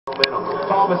momentum.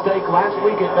 Saw a mistake last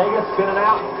week at Vegas, spinning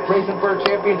out, racing for a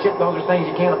championship. Those are things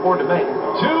you can't afford to make.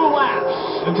 2 laps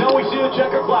until we see the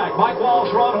checker flag. Mike Wallace,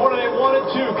 Ron Hornaday, 1 and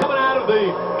 2. Coming out of the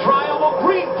triangle,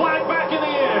 green flag back in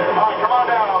the air. Come on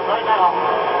down, right now.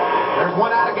 There's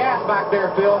one out of gas back there,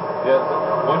 Phil. Yes,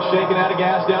 one shaking out of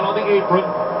gas down on the apron.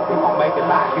 He won't make it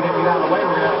back. He didn't get out of the way.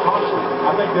 We're going to have a caution.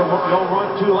 I think they'll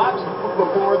run 2 laps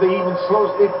before they even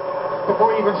slows it,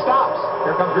 before he even stops.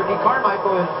 Here comes Ricky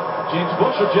Carmichael. And James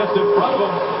Busher just in front of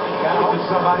him. got to hold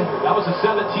somebody. That was the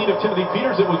 17 of Timothy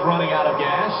Peters that was running out of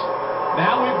gas.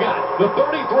 Now we've got the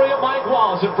 33 of Mike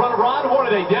Wallace in front of Ron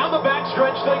Hornaday. Down the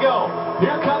backstretch they go.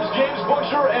 Here comes James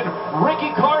Busher and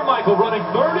Ricky Carmichael running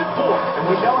 3rd and 4th. And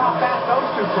we know how fast those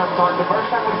two trucks are. The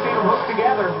first time we've seen them hooked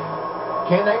together.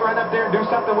 Can they run up there and do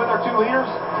something with our 2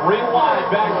 leaders? 3 wide,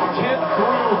 back 10th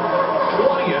through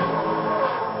 20th.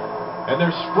 And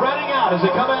they're spreading out as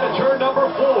they come out of turn number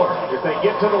 4. If they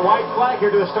get to the white flag here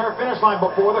to the start-finish line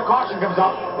before the caution comes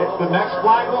up, the next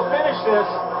flag will finish this.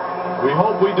 We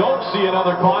hope we don't see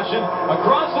another caution.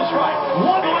 Across the stripe, 1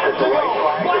 lap to go.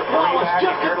 Mike Wallace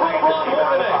just in front of Ron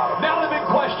Hornaday. Now the big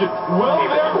question, will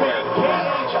there be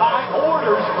KHI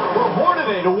orders for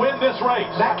Hornaday to win this race?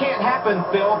 That can't happen,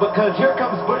 Phil, because here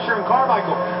comes Busher and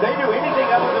Carmichael. They do anything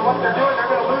other than what they're doing, they're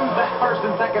going to lose that 1st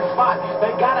and 2nd spot.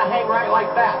 They've got to hang right like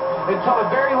that until the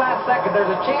very last second. There's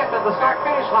a chance at the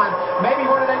start-finish line, maybe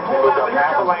Hornaday pulls out, but here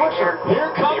comes Busher. Here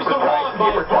comes the run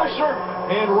by Busher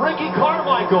and Ricky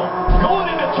Carmichael. Going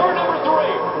into turn number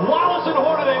 3, Wallace and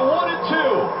Hornaday 1 and 2.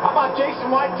 How about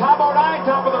Jason White, Top-Out Eye,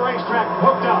 top of the racetrack,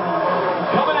 hooked up.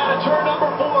 Coming out of turn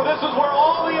number 4, this is where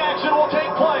all the action will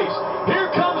take place. Here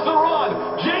comes the run.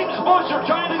 James Busher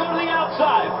trying to go to the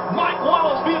outside. Mike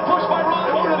Wallace being pushed by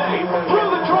Ron Hornaday through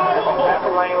the triangle.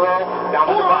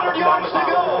 400 yards to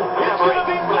go. It's going to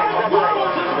be Mike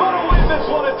Wallace is going to win this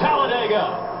one at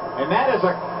Talladega. And that is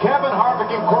a Kevin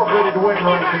Harvick Incorporated win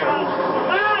right there.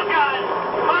 Oh, God.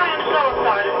 I am so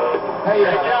excited. Hey,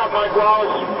 Great job, Mike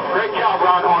Wallace. Great job,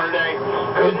 Ron Hornaday.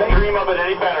 Couldn't dream of it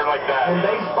any better like that. in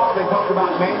baseball, they talk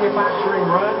about manufacturing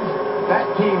runs. That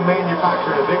team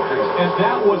manufactured a victory. And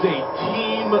that was a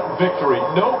team victory.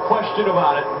 No question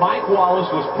about it. Mike Wallace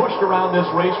was pushed around this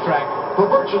racetrack for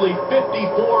virtually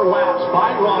 54 laps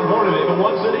by Ron Hornaday. The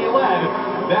ones that he led,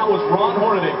 that was Ron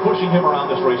Hornaday pushing him around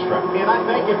this racetrack. And I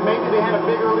think if maybe they had a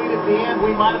bigger lead at the end,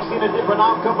 we might have seen a different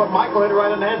outcome, but Michael hit it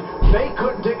right in the head. They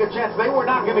couldn't take a chance. They were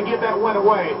not going to give that win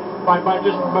away by trying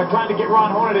to get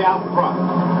Ron Hornaday out in front.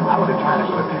 I would have tried to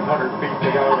put 200 feet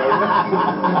together.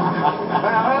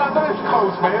 I thought it was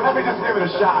close, man. Let me just give it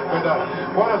a shot. But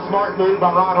what a smart move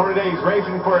by Ron Hornaday. He's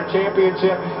racing for a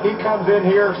championship. He comes in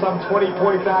here some 20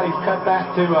 points out. He's cut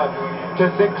that to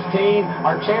 16.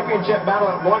 Our championship battle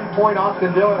at one point,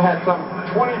 Austin Dillon had some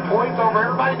 20 points over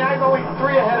everybody. Now he's only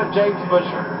 3 ahead of James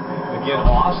Busher. Again,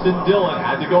 Austin Dillon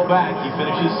had to go back. He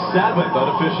finishes 7th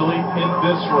unofficially in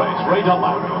this race. Ray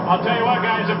Dunlap. I'll tell you what,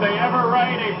 guys, if they ever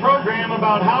write a program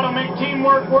about how to make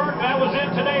teamwork work, that was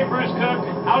it today, Bruce Cook.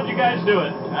 How did you guys do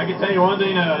it? I can tell you one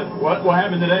thing, what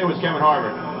happened today was Kevin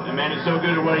Harvick. The man is so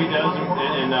good at what he does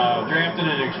in drafting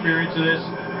and experience of this.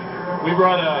 We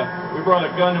brought a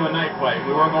gun to a knife fight.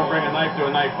 We weren't going to bring a knife to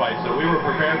a knife fight, so we were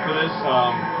prepared for this.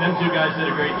 Them 2 guys did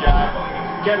a great job.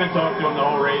 Kevin talked to him the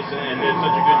whole race and did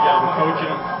such a good job of coaching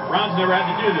him. Ron's never had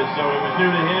to do this, so it was new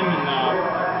to him. And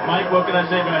Mike, what can I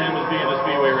say about him as being a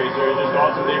speedway racer? It was just an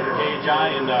awesome day for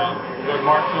KHI, and good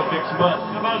Marksville kicked some butt.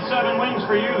 About 7 wins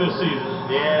for you this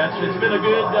season. Yeah, it's been a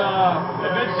good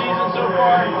season so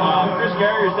far. Chris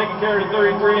Carrier's taking care of the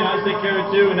 33, and I was taking care of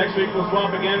the 2. And next week we'll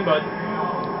swap again, but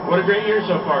what a great year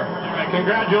so far. All right,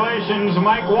 congratulations,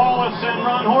 Mike Wallace and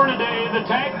Ron Hornaday, the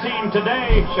tag team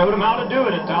today. Showed them how to do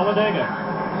it at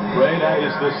Talladega. Ray, that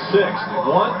is the 6th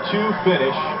 1-2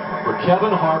 finish for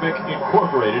Kevin Harvick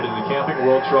Incorporated in the Camping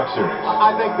World Truck Series.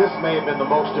 I think this may have been the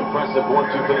most impressive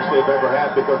 1-2 finish they've ever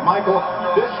had because, Michael,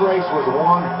 this race was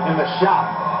won in the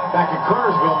shop back in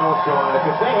Kernersville, North Carolina,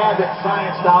 because they had it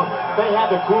scienced out. They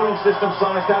had the cooling system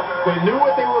scienced out. They knew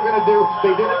what they were going to do.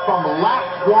 They did it from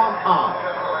lap 1 on.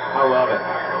 I love it.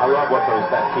 I love what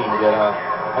that team did.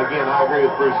 Again, I agree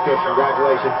with Bruce Cook.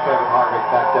 Congratulations, Kevin Harvick.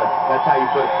 That's how you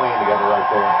put a plan together right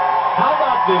there. How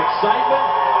about the excitement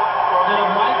out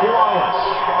of Mike Wallace?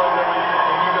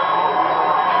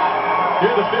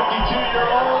 Here's the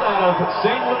 52-year-old out of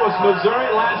St. Louis,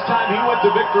 Missouri. Last time he went to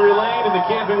Victory Lane in the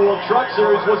Camping World Truck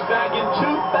Series was back in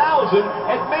 2000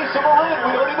 at Mesa Marin.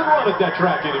 We don't even run at that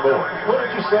track anymore. What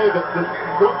did you say? That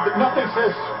nothing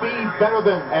says speed better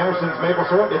than Anderson's maple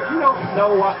syrup? If you don't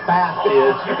know what fast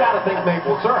is, you got to think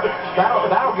maple syrup.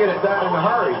 That'll get it done in a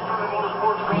hurry.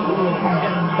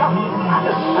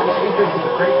 I think this is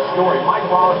a great story. Mike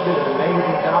Wallace did an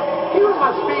amazing job. He was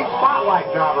my speed spotlight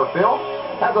driver, Phil.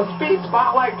 Has a speed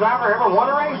spotlight driver ever won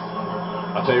a race?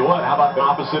 I'll tell you what, how about the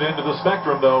opposite end of the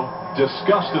spectrum, though?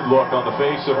 Disgusted look on the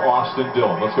face of Austin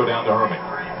Dillon. Let's go down to Hermie.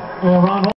 Well, Ron